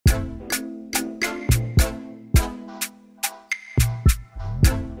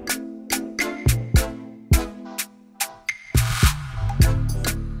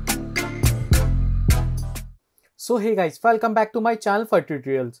So hey guys, welcome back to my channel Fattu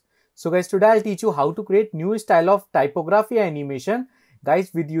Tutorials. So guys, today I'll teach you how to create new style of typography animation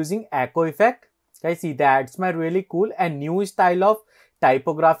guys with using echo effect. Guys, see that's my really cool and new style of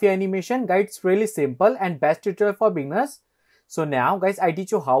typography animation. Guys, it's really simple and best tutorial for beginners. So now guys, I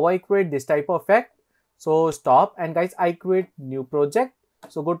teach you how I create this type of effect. So stop and guys, I create new project.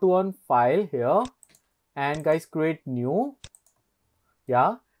 So go to on file here and guys create new.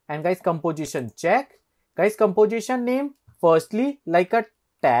 Yeah, and guys composition check. Guys, composition name firstly like a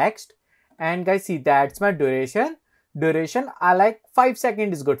text, and guys see that's my duration. I like 5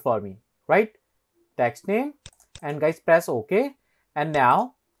 seconds is good for me, right? Text name, and guys press OK. And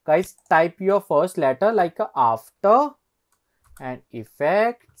now guys type your first letter like a after and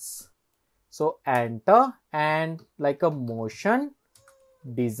effects. So enter and like a motion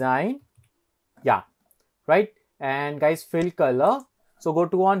design. Yeah, right. And guys fill color. So go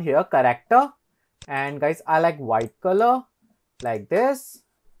to on here character. And guys, I like white color like this.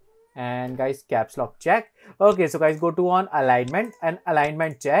 And guys, caps lock check. Okay, so guys, go to on alignment and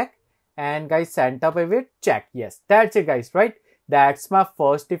alignment check. And guys, center pivot check. Yes, that's it guys, right? That's my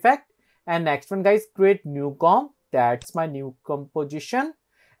first effect. And next one guys, create new comp. That's my new composition.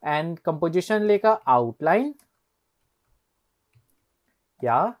 And composition like a outline.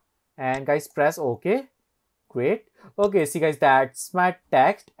 Yeah. And guys, press OK. Great. Okay, see guys, that's my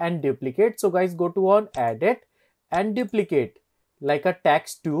text and duplicate. So guys, go to on edit and duplicate like a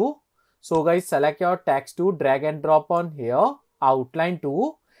text 2. So guys, select your text 2, drag and drop on here, outline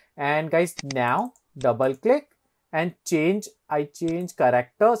 2. And guys, now double click and change. I change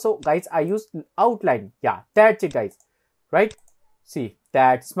character. So guys, I use outline. Yeah, that's it guys, right? See,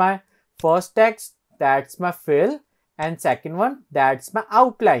 that's my first text. That's my fill. And second one, that's my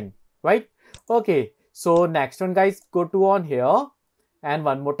outline, right? Okay. So next one guys, go to on here and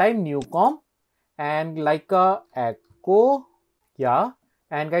one more time new comp and like a echo. Yeah,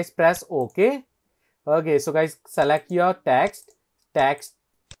 and guys press OK. Okay, so guys select your text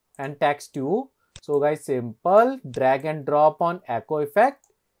and text 2. So guys simple drag and drop on echo effect.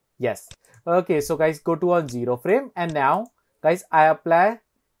 Yes. Okay, so guys go to on 0 frame and now guys I apply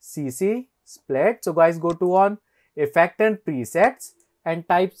CC split. So guys go to on effect and presets and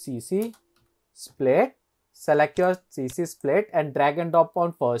type CC split. Select your CC split and drag and drop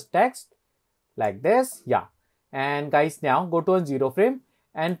on first text like this. Yeah, and guys now go to on 0 frame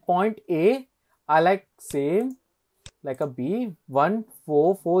and point A I like same like a B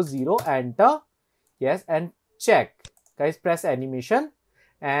 1440 enter. Yes, and check guys press animation.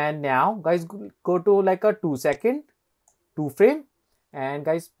 And now guys go to like a 2 second 2 frame and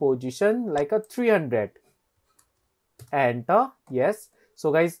guys position like a 300 enter. Yes,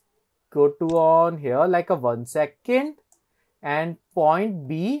 so guys go to on here like a 1 second and point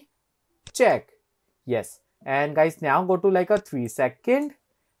B check. Yes, and guys now go to like a 3 second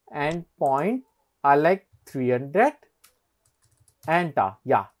and point I like 300 enter.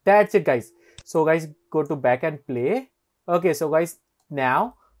 Yeah, that's it guys. So guys go to back and play. Okay, so guys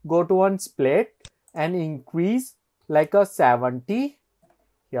now go to on split and increase like a 70.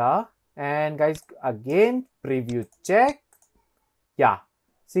 Yeah, and guys again preview check. Yeah,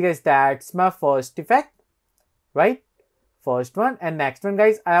 see guys, that's my first effect, right? First one. And next one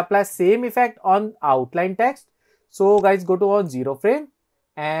guys, I apply same effect on outline text. So guys go to on 0 frame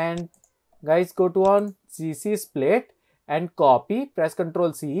and guys go to on CC split and copy, press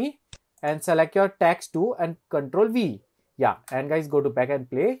Ctrl C and select your text 2 and Ctrl V. Yeah, and guys go to back and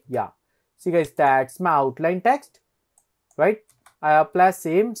play. Yeah, see guys, that's my outline text, right? I apply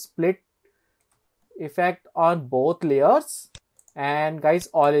same split effect on both layers. And guys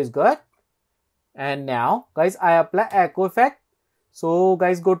all is good. And now guys I apply echo effect. So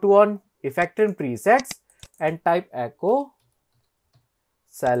guys go to on effect and presets and type echo,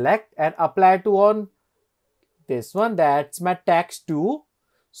 select and apply to on this one, that's my text 2.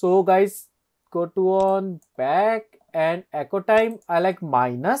 So guys go to on back and echo time I like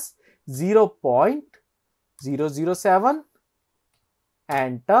minus 0.007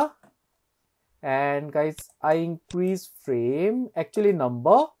 enter. And guys I increase frame, actually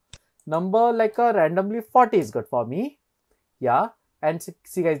number like a randomly 40 is good for me. Yeah, and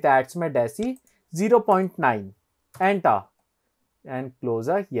see guys, that's my deci 0.9 enter and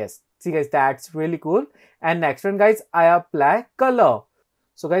closer. Yes, see guys, that's really cool. And next one guys, I apply color.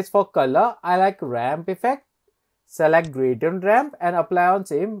 So guys for color I like ramp effect, select gradient ramp and apply on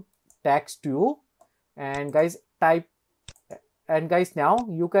same text 2. And guys type. And guys now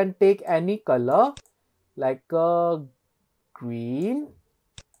you can take any color like green.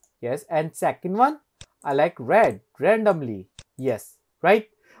 Yes, and second one I like red randomly. Yes, right?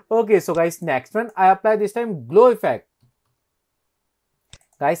 Okay, so guys, next one, I apply this time glow effect.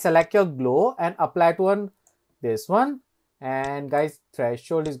 Guys, select your glow and apply to on this one. And guys,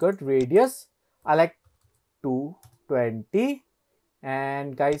 threshold is good. Radius, I like 220.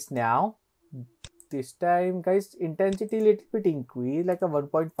 And guys, now this time, guys, intensity little bit increase, like a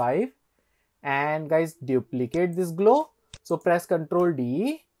 1.5. And guys, duplicate this glow. So press Ctrl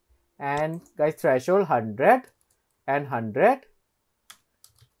D. And guys, threshold 100 and 100.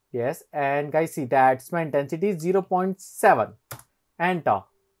 Yes, and guys, see that's my intensity 0.7. Enter.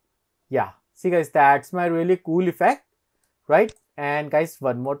 Yeah, see guys, that's my really cool effect, right? And guys,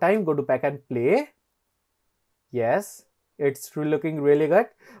 one more time, go to back and play. Yes, it's looking really good.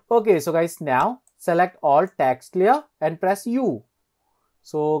 Okay, so guys, now select all text layer and press U.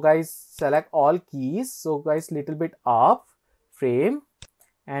 So guys, select all keys. So guys, little bit up, frame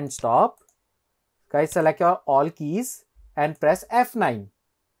and stop. Guys, select your all keys and press F9.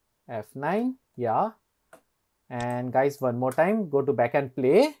 F9, yeah. And guys, one more time, go to back and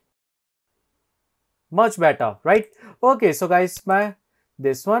play. Much better, right? Okay, so guys,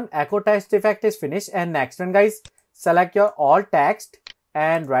 this one echo text effect is finished. And next one, guys, select your all text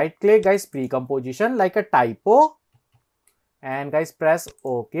and right click, guys, pre-composition like a typo. And guys, press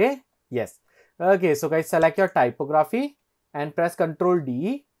OK. Yes. Okay, so guys, select your typography and press Ctrl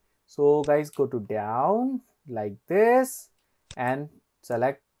D. So guys, go to down like this and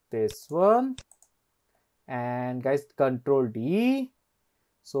select this one. And guys, Ctrl D.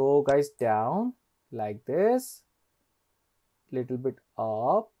 So guys, down like this, little bit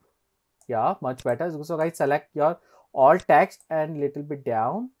up. Yeah, much better. So guys, select your all text and little bit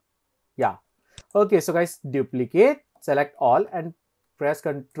down. Yeah. Okay, so guys, duplicate, select all and press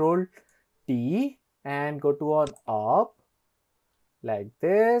Ctrl T and go to on up like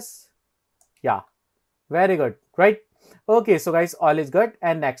this. Yeah, very good, right? Okay, so guys, all is good.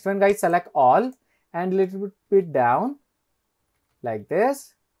 And next one, guys, select all and little bit down like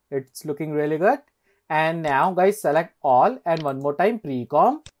this. It's looking really good. And now guys, select all and one more time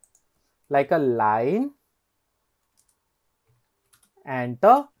pre-com like a line.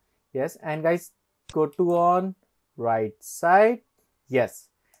 Enter. Yes. And guys, go to on right side. Yes.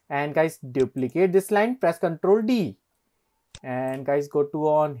 And guys, duplicate this line, press Ctrl D. And guys, go to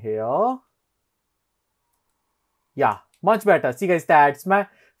on here. Yeah, much better. See guys, that's my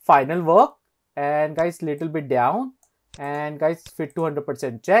final work. And guys, little bit down. And guys, fit to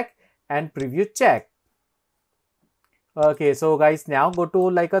 100% check and preview check. Okay, so guys, now go to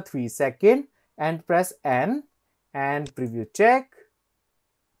like a 3 second and press N and preview check.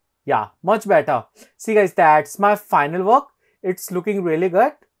 Yeah, much better. See guys, that's my final work. It's looking really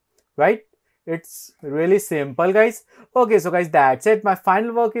good, right? It's really simple, guys. Okay, so guys, that's it. My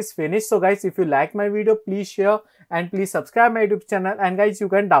final work is finished. So guys, if you like my video, please share and please subscribe my YouTube channel. And guys, you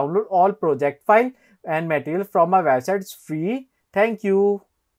can download all project file and material from my website. It's free. Thank you.